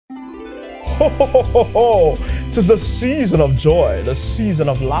Ho, ho, ho, ho, ho. 'Tis the season of joy, the season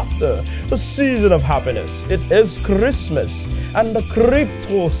of laughter, the season of happiness. It is Christmas, and the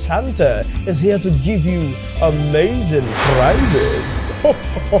Crypto Santa is here to give you amazing prizes. Ho,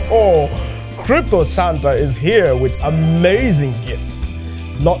 ho, ho, ho. Crypto Santa is here with amazing gifts.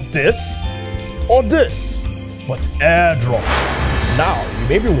 Not this or this, but airdrops. Now, you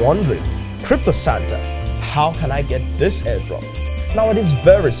may be wondering, Crypto Santa, how can I get this airdrop? Now, it is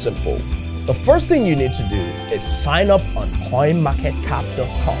very simple. The first thing you need to do is sign up on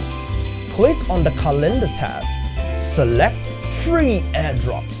coinmarketcap.com. Click on the calendar tab, select free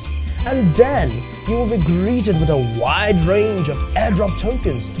airdrops, and then you will be greeted with a wide range of airdrop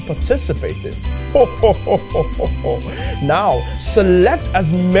tokens to participate in. Ho, ho, ho, ho, ho, ho. Now, select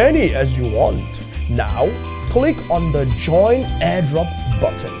as many as you want. Now, click on the Join Airdrop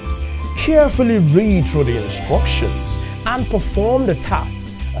button. Carefully read through the instructions and perform the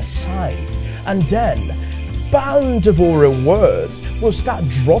tasks assigned, and then bountiful rewards will start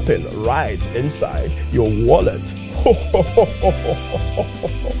dropping right inside your wallet.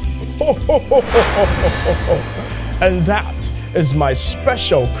 And that is my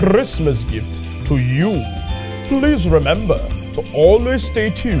special Christmas gift to you. Please remember to always stay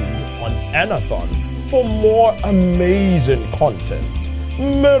tuned on Anathon for more amazing content.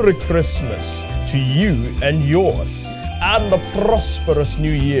 Merry Christmas to you and yours, and a prosperous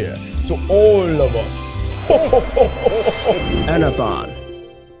new year to all of us. Anathon,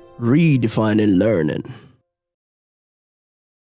 redefining learning.